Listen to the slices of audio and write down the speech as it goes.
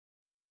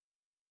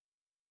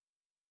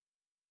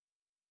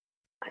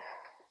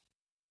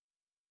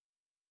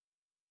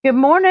Good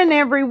morning,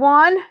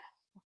 everyone.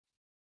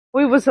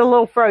 We was a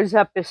little froze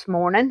up this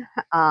morning.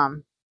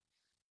 2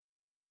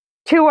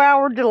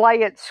 hour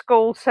delay at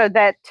school, so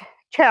that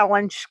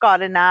challenged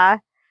Scott and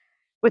I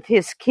with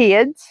his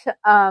kids.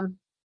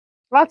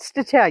 Lots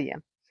to tell you.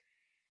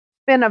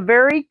 It's been a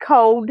very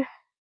cold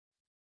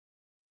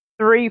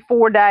 3,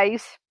 4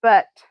 days,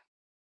 but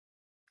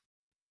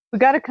we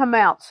got to come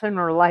out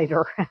sooner or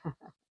later,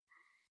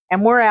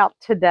 and we're out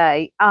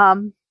today.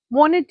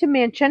 Wanted to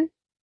mention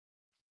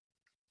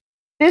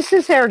this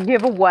is our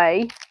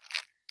giveaway.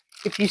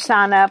 If you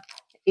sign up,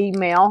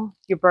 email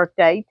your birth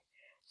date.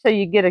 So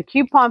you get a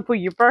coupon for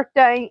your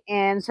birthday,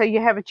 and so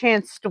you have a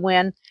chance to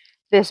win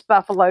this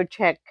buffalo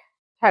check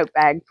tote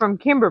bag from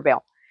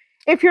Kimberville.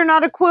 If you're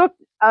not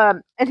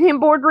an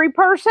embroidery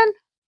person,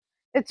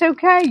 it's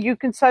okay. You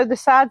can sew the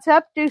sides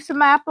up, do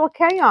some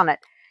applique on it.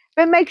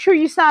 But make sure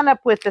you sign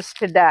up with us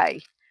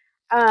today.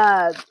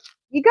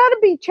 You got to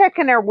be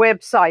checking our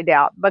website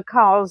out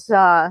because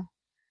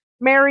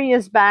Mary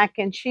is back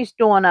and she's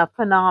doing a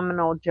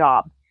phenomenal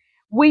job.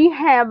 We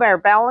have our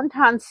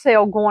Valentine's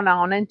sale going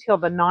on until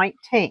the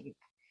 19th.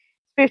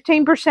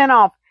 15%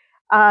 off.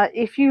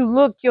 If you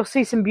look, you'll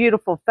see some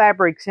beautiful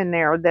fabrics in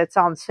there that's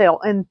on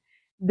sale, and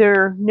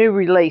they're new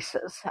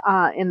releases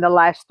in the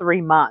last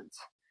 3 months.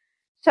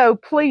 So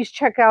please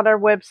check out our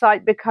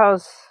website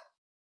because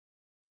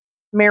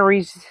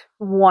Mary's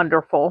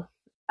wonderful.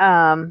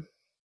 And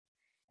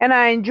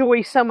I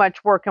enjoy so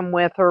much working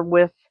with her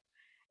with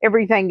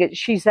everything that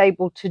she's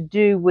able to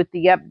do with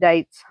the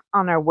updates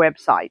on our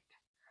website.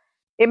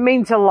 It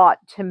means a lot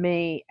to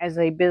me as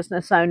a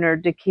business owner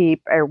to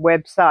keep our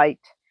website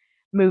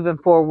moving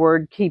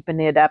forward, keeping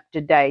it up to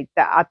date.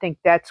 I think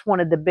that's one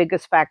of the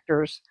biggest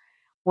factors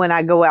when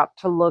I go out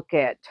to look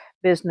at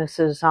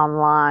businesses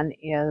online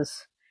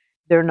is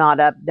they're not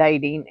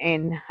updating.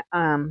 And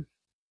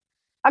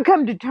I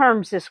come to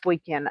terms this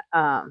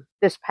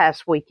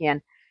past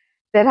weekend,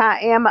 that I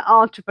am an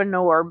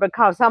entrepreneur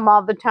because I'm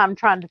all the time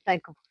trying to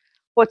think of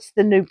what's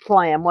the new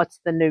plan, what's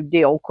the new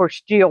deal. Of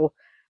course, Jill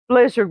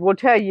Blizzard will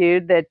tell you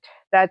that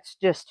that's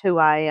just who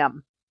I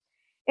am.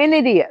 And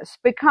it is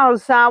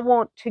because I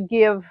want to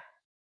give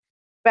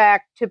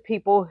back to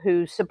people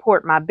who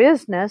support my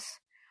business.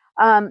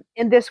 And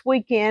this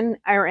weekend,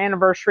 our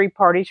anniversary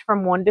party's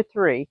from 1 to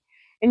 3.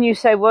 And you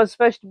say, well, it's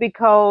supposed to be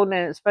cold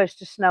and it's supposed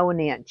to snow an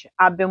inch.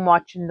 I've been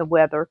watching the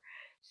weather.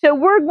 So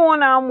we're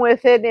going on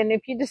with it. And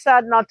if you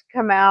decide not to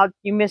come out,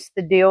 you miss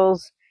the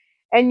deals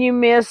and you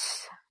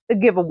miss the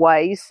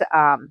giveaways.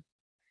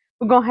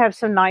 We're going to have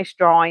some nice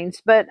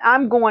drawings, but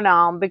I'm going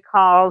on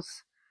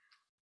because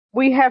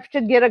we have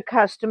to get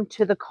accustomed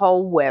to the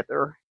cold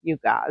weather, you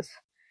guys.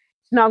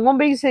 It's not going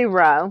to be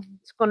 0.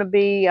 It's going to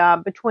be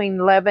between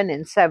 11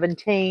 and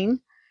 17.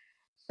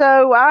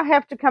 So I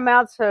have to come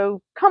out.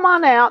 So come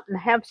on out and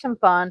have some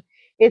fun.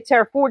 It's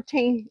our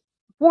 14th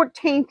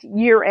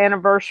year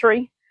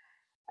anniversary.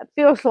 It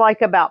feels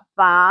like about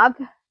 5.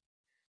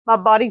 My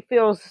body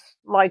feels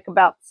like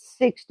about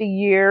 60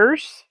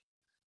 years,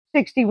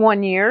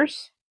 61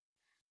 years.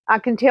 I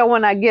can tell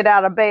when I get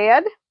out of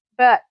bed,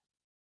 but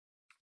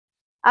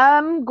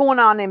I'm going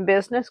on in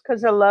business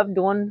because I love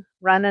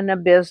running a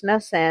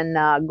business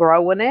and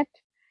growing it.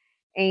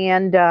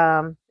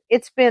 And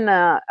it's been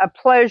a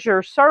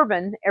pleasure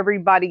serving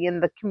everybody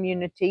in the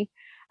community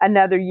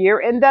another year.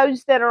 And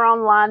those that are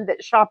online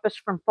that shop us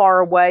from far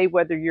away,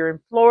 whether you're in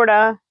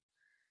Florida,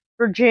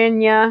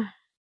 Virginia,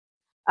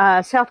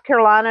 South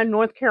Carolina,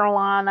 North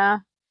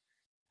Carolina,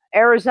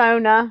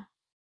 Arizona,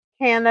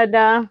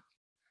 Canada,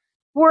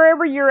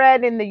 wherever you're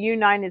at in the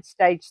United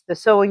States, the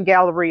Sewing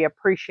Gallery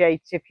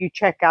appreciates if you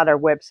check out our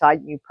website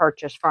and you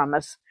purchase from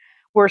us.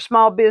 We're a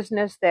small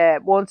business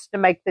that wants to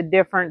make the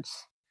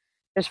difference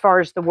as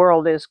far as the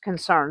world is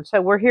concerned.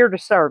 So we're here to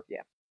serve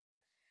you.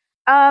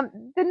 The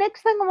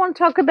next thing I want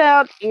to talk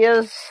about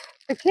is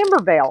the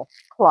Kimberville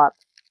Club.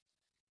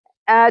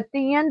 At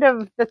the end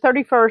of the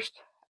 31st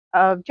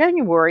of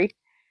January,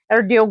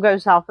 our deal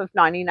goes off of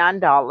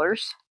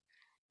 $99.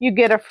 You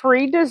get a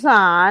free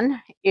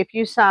design if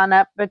you sign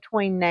up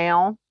between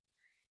now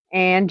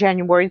and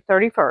January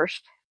 31st.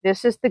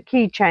 This is the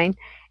keychain,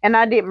 and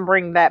I didn't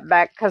bring that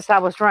back because I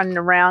was running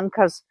around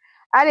because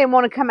I didn't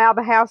want to come out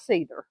of the house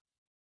either,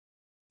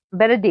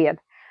 but I did.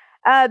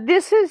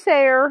 This is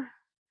their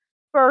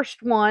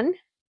first one.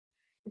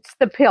 It's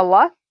the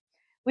Pillow.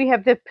 We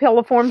have the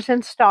pillow forms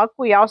in stock.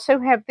 We also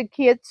have the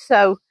kits,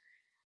 so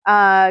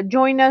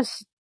join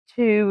us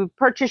to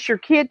purchase your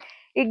kit.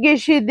 It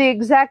gives you the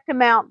exact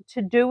amount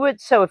to do it,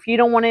 so if you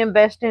don't want to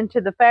invest into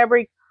the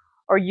fabric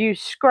or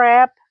use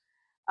scrap,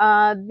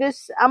 I'm going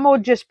to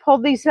just pull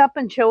these up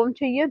and show them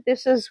to you.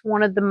 This is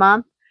one of the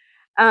month.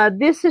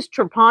 This is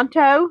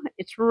Traponto.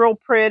 It's real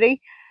pretty.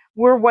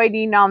 We're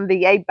waiting on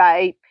the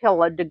 8x8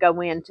 pillow to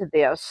go into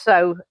this,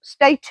 so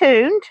stay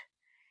tuned.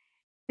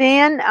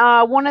 Then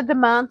one of the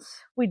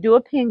months, we do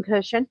a pin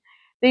cushion.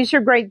 These are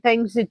great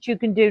things that you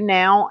can do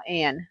now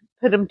and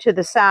put them to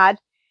the side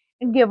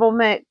and give them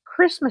at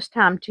Christmas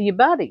time to your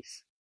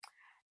buddies.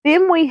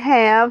 Then we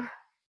have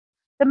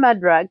the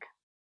mud rug.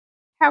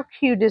 How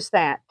cute is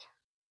that?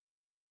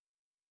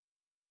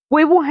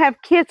 We will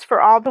have kits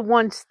for all the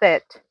ones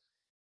that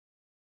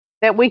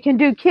we can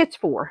do kits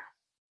for.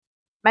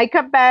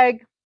 Makeup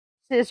bag,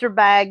 scissor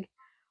bag,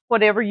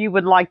 whatever you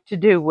would like to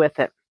do with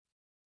it.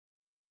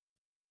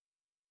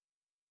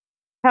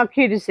 How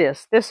cute is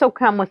this? This will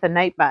come with an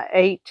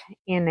 8x8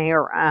 in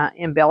their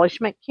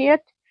embellishment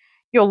kit.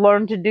 You'll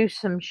learn to do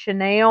some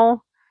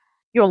Chanel.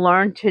 You'll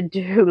learn to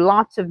do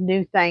lots of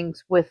new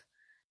things with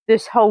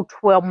this whole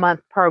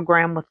 12-month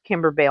program with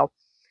Kimberbell.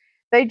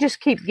 They just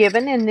keep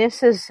giving, and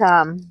this is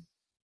the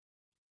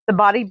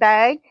body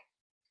bag.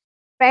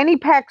 Fanny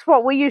pack's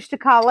what we used to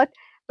call it,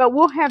 but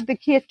we'll have the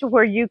kit to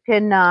where you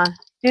can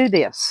do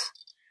this,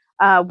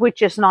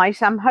 which is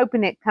nice. I'm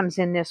hoping it comes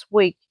in this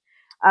week.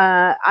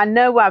 I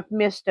know I've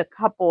missed a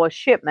couple of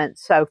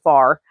shipments so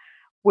far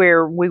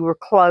where we were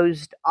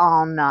closed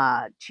on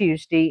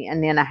Tuesday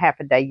and then a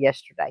half a day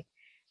yesterday.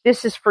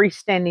 This is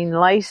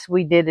freestanding lace.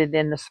 We did it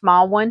in the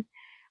small one.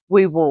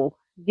 We will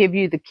give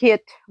you the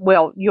kit.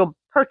 Well, you'll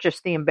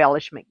purchase the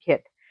embellishment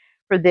kit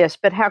for this,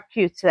 but how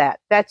cute's that?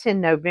 That's in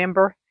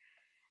November.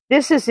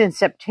 This is in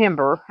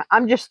September.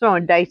 I'm just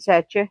throwing dates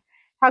at you.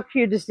 How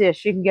cute is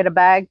this? You can get a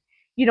bag.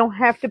 You don't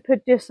have to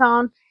put this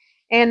on.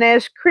 And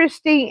as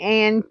Christy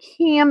and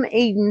Kim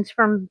Edens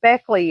from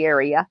Beckley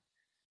area,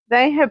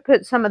 they have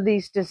put some of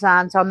these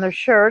designs on their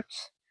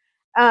shirts.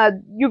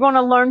 You're going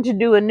to learn to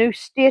do a new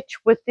stitch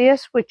with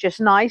this, which is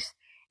nice.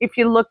 If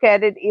you look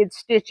at it, it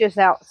stitches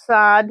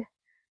outside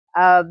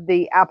of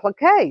the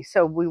applique.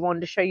 So we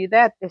wanted to show you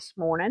that this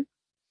morning.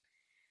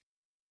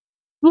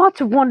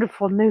 Lots of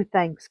wonderful new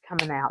things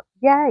coming out.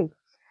 Yay.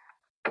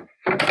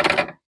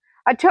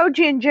 I told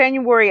you in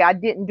January I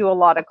didn't do a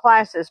lot of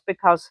classes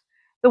because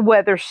the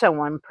weather's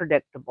so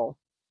unpredictable.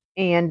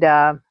 And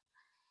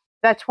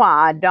that's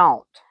why I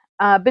don't.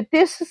 But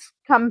this is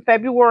come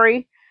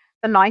February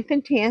the 9th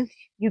and 10th.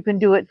 You can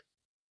do it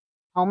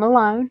home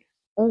alone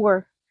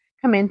or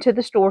come into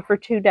the store for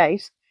 2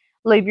 days.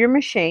 Leave your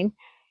machine.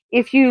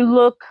 If you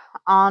look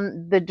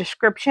on the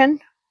description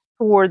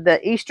for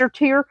the Easter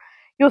tier,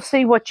 you'll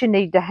see what you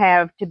need to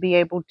have to be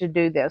able to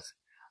do this.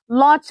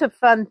 Lots of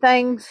fun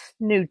things,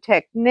 new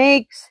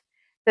techniques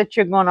that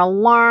you're going to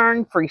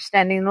learn,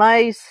 freestanding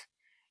lace.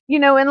 You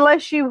know,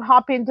 unless you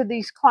hop into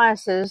these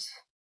classes,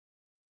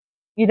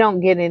 you don't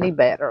get any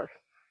better.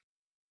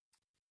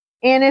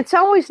 And it's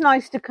always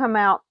nice to come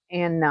out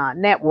and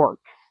network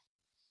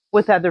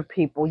with other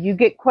people. You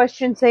get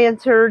questions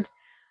answered,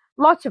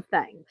 lots of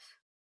things.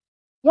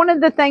 One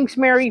of the things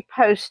Mary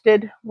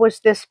posted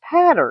was this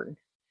pattern,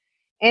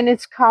 and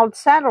it's called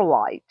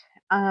Satellite.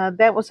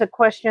 That was a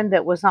question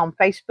that was on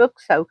Facebook.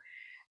 So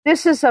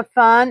this is a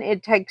fun,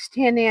 it takes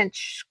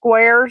 10-inch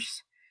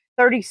squares,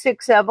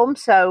 36 of them.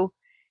 So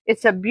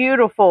it's a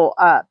beautiful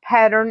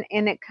pattern,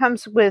 and it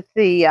comes with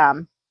the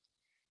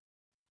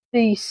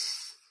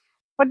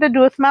what to do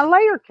with my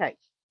layer cake?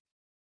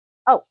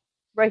 Oh,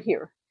 right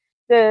here.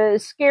 The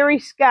Scary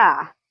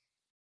Sky.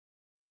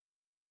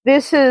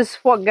 This is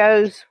what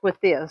goes with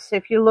this.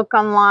 If you look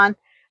online,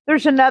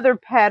 there's another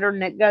pattern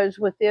that goes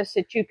with this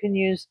that you can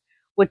use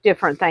with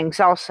different things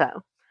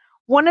also.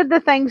 One of the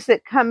things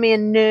that come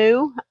in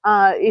new,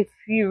 if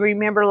you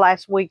remember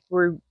last week,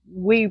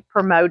 we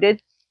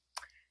promoted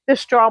the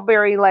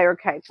strawberry layer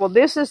cake. Well,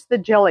 this is the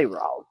jelly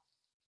roll.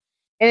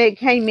 And it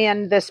came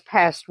in this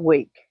past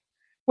week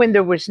when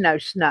there was no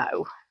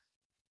snow,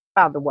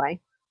 by the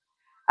way.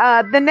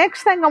 The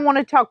next thing I want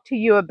to talk to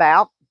you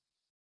about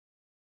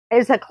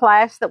is a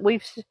class that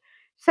we've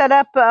set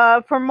up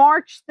for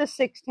March the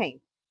 16th.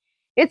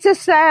 It's a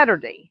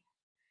Saturday.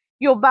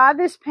 You'll buy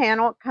this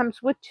panel. It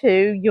comes with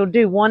two. You'll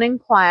do one in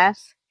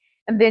class,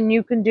 and then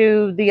you can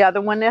do the other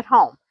one at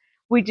home.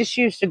 We just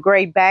used a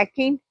gray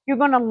backing. You're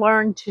going to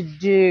learn to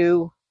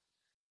do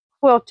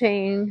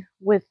quilting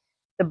with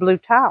the blue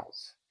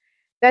tiles.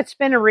 That's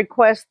been a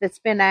request that's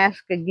been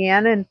asked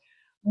again, and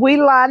we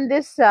lined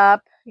this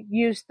up,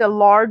 used the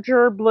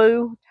larger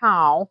blue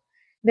tile,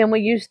 then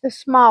we used the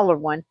smaller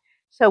one.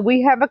 So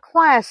we have a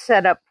class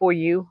set up for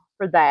you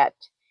for that,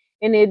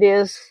 and it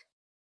is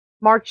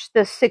March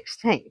the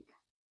 16th.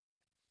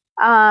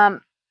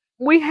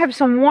 We have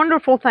some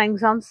wonderful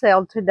things on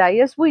sale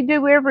today, as we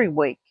do every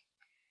week.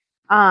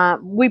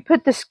 We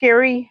put the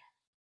Scary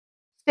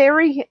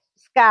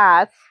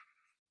Sky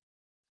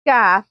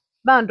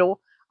bundle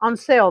on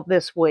sale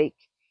this week.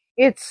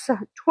 It's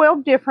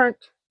 12 different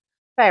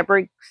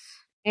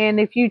fabrics, and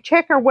if you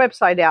check our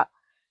website out,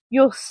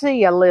 you'll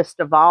see a list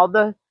of all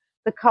the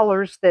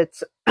colors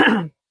that's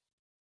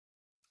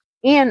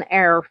in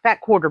our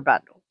Fat Quarter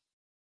bundle.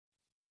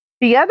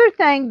 The other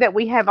thing that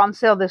we have on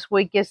sale this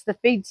week is the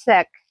Feed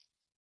Sec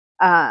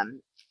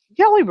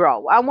jelly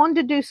roll. I wanted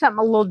to do something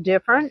a little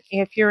different.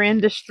 If you're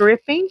into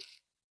stripping,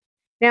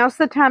 now's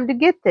the time to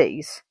get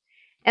these.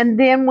 And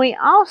then we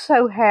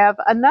also have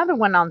another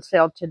one on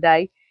sale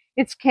today.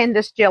 It's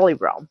Candace Jelly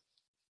Roll.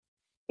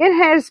 It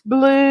has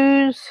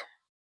blues,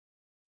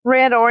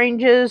 red,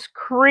 oranges,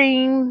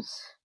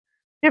 creams,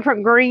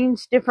 different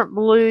greens, different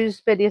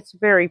blues, but it's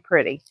very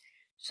pretty.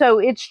 So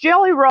it's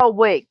Jelly Roll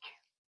Week.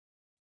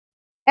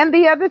 And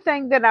the other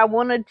thing that I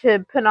wanted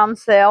to put on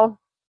sale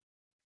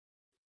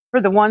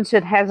For the ones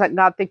that hasn't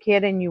got the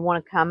kit and you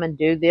want to come and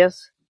do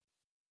this,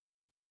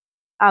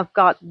 I've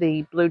got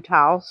the blue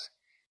tiles.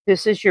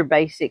 This is your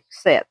basic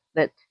set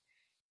that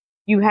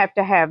you have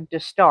to have to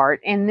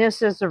start. And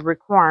this is a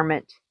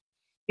requirement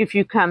if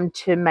you come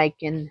to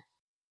making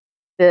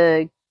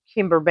the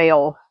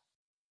Kimberbell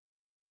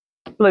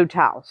blue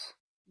tiles.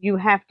 You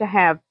have to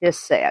have this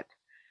set.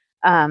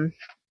 And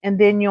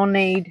then you'll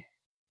need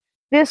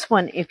this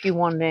one if you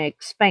want to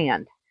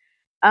expand.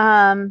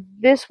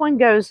 This one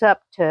goes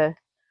up to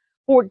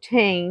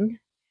 14,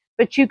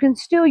 but you can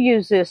still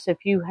use this if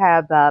you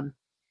have a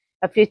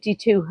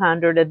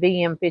 5200, a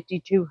VM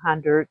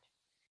 5200,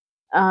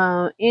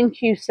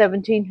 NQ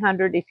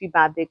 1700 if you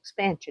buy the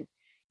expansion.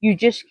 You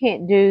just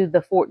can't do the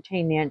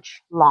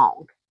 14-inch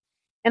long.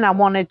 And I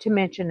wanted to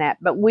mention that,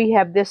 but we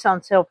have this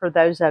on sale for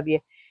those of you.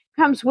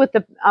 Comes with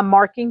a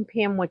marking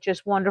pen, which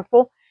is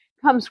wonderful.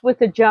 Comes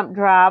with a jump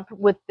drive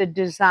with the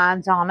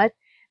designs on it.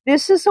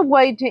 This is a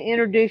way to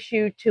introduce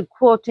you to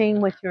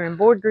quilting with your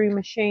embroidery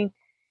machine.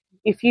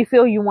 If you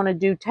feel you want to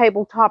do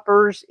table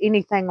toppers,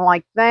 anything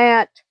like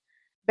that,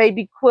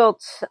 baby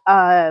quilts,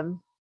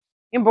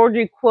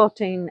 embroidery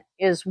quilting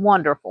is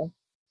wonderful.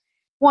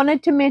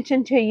 Wanted to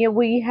mention to you,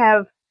 we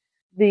have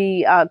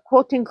the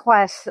quilting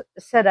class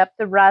set up,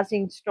 the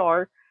Rising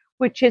Star,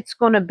 which it's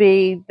going to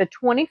be the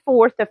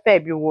 24th of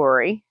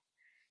February,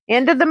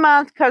 end of the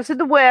month because of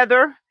the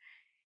weather.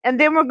 And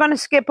then we're going to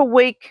skip a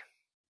week,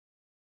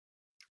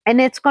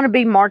 and it's going to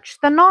be March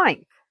the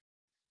 9th.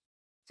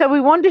 So we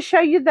wanted to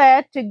show you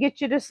that to get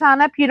you to sign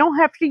up. You don't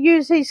have to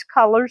use these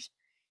colors.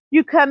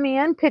 You come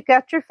in, pick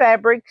out your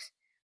fabrics.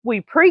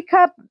 We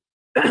pre-cut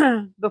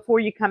before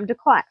you come to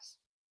class.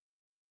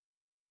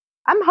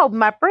 I'm holding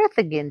my breath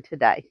again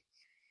today.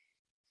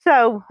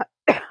 So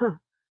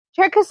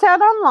check us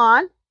out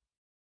online.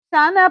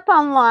 Sign up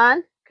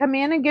online. Come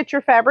in and get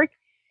your fabric.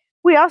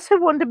 We also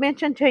wanted to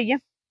mention to you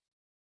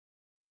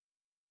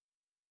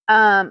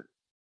the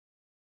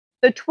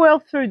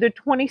 12th through the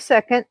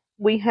 22nd,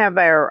 we have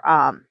our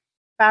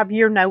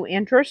 5-year no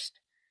interest.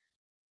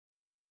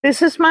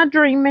 This is my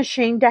dream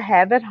machine to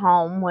have at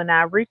home when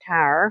I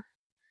retire.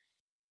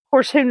 Of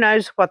course, who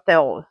knows what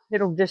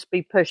it'll just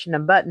be pushing a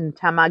button the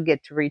time I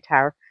get to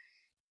retire.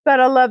 But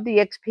I love the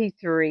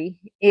XP3.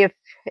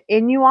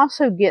 And you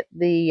also get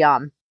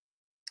the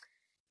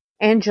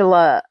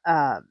Angela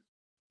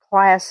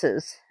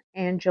classes.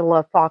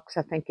 Angela Fox,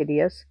 I think it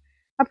is.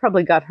 I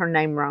probably got her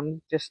name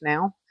wrong just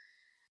now.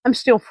 I'm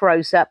still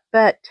froze up,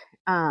 but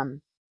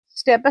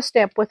step by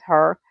step with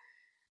her.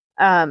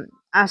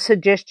 I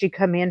suggest you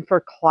come in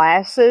for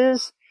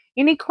classes.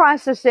 Any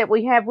classes that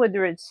we have,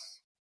 whether it's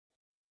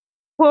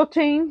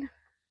quilting,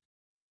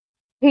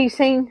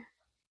 piecing,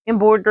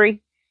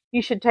 embroidery,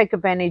 you should take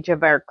advantage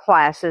of our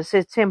classes.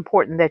 It's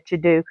important that you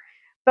do.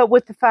 But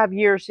with the 5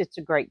 years, it's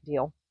a great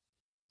deal.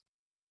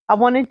 I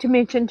wanted to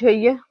mention to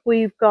you,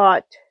 we've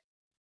got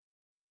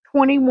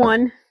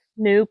 21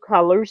 new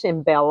colors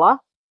in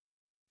Bella.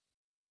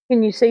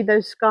 Can you see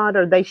those, Scott?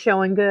 Are they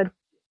showing good?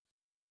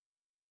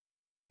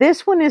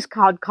 This one is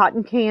called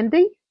Cotton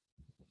Candy.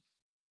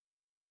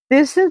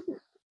 This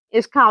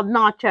is called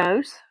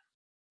Nachos.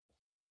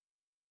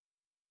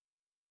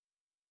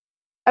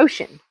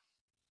 Ocean.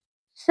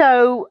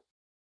 So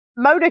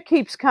Moda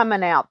keeps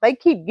coming out. They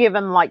keep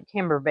giving like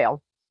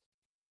Kimberbell.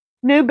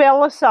 New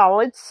Bella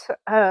solids.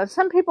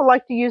 Some people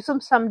like to use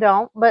them, some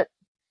don't, but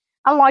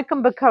I like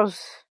them because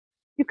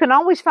you can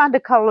always find a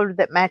color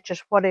that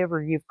matches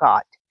whatever you've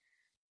got,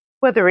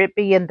 whether it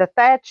be in the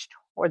thatched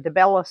or the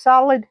Bella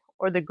solid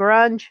or the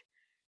grunge.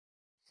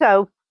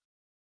 So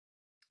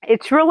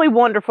it's really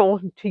wonderful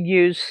to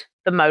use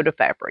the Moda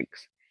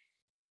fabrics.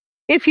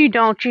 If you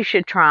don't, you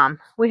should try them.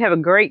 We have a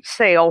great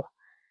sale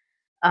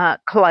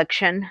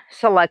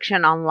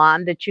selection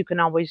online that you can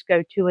always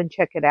go to and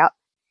check it out.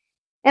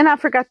 And I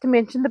forgot to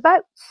mention the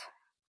boats.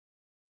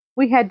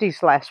 We had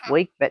these last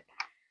week, but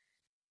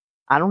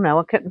I don't know,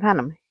 I couldn't find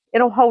them.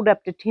 It'll hold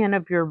up to 10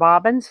 of your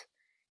bobbins.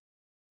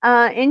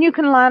 And you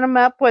can line them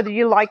up whether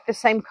you like the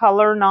same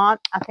color or not.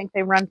 I think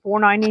they run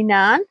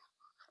 $4.99.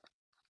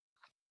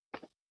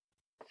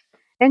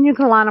 And you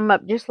can line them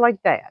up just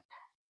like that.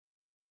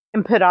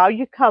 And put all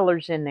your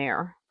colors in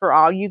there for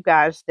all you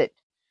guys that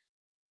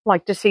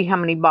like to see how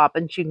many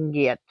bobbins you can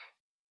get.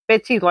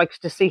 Betsy likes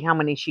to see how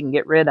many she can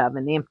get rid of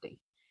and empty.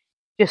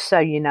 Just so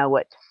you know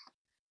it.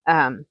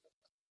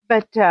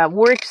 But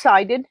we're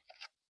excited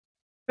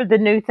for the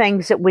new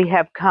things that we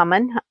have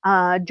coming.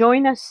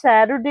 Join us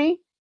Saturday,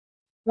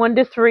 1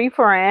 to 3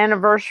 for our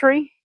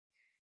anniversary.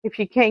 If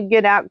you can't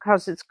get out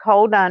because it's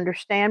cold, I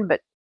understand,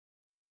 but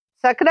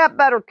suck it up,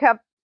 Buttercup.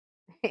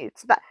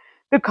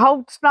 The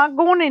cold's not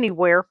going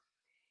anywhere.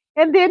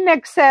 And then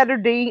next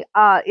Saturday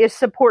is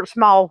support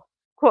small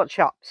quilt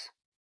shops.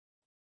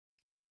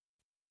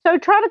 So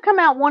try to come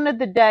out one of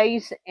the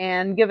days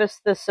and give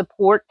us the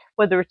support,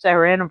 whether it's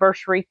our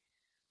anniversary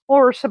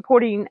or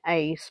supporting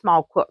a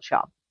small quilt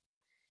shop.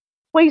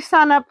 Please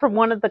sign up for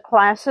one of the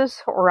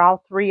classes or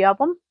all 3 of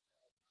them.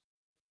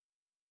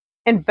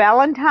 And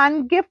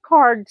Valentine gift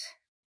cards,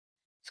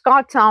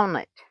 Scott's on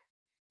it.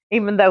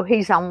 even though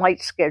he's on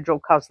late schedule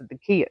because of the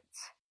kids.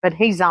 But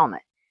he's on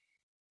it.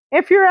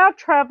 If you're out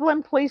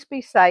traveling, please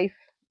be safe.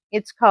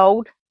 It's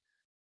cold.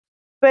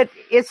 But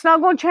it's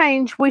not going to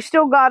change. We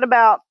still got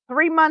about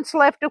 3 months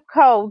left of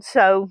cold,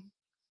 so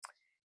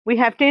we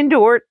have to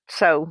endure it.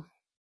 So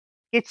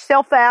get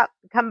yourself out,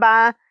 come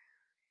by.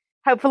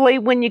 Hopefully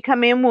when you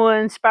come in, we'll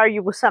inspire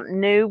you with something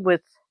new,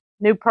 with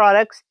new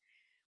products.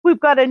 We've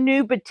got a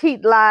new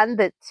petite line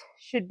that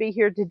should be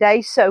here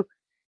today, so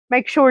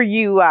make sure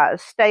you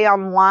stay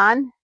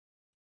online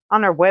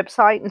on our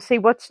website and see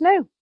what's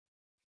new.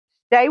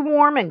 Stay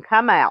warm and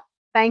come out.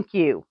 Thank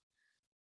you.